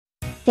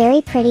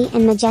Very pretty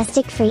and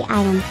majestic free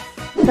item.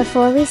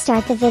 Before we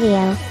start the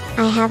video,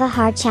 I have a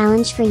hard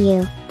challenge for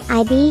you.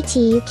 I bet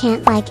you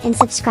can't like and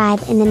subscribe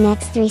in the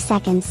next 3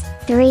 seconds.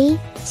 3,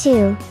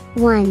 2,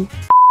 1.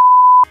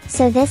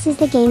 So this is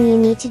the game you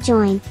need to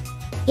join.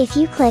 If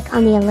you click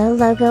on the Allo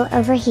logo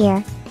over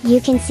here, you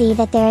can see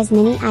that there is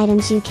many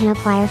items you can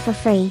acquire for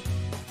free.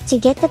 To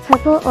get the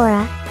purple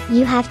aura,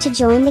 you have to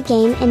join the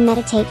game and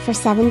meditate for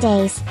 7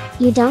 days.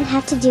 You don't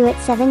have to do it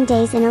 7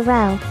 days in a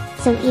row,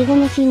 so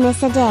even if you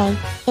miss a day,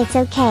 it's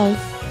okay,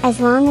 as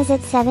long as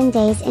it's 7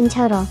 days in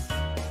total.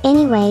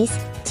 Anyways,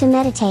 to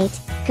meditate,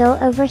 go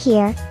over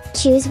here,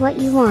 choose what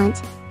you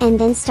want, and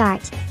then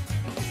start.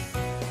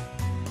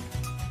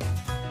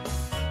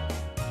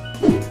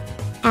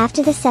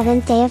 After the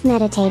 7th day of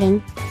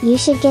meditating, you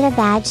should get a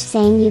badge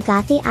saying you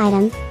got the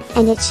item,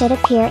 and it should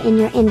appear in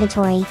your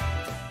inventory.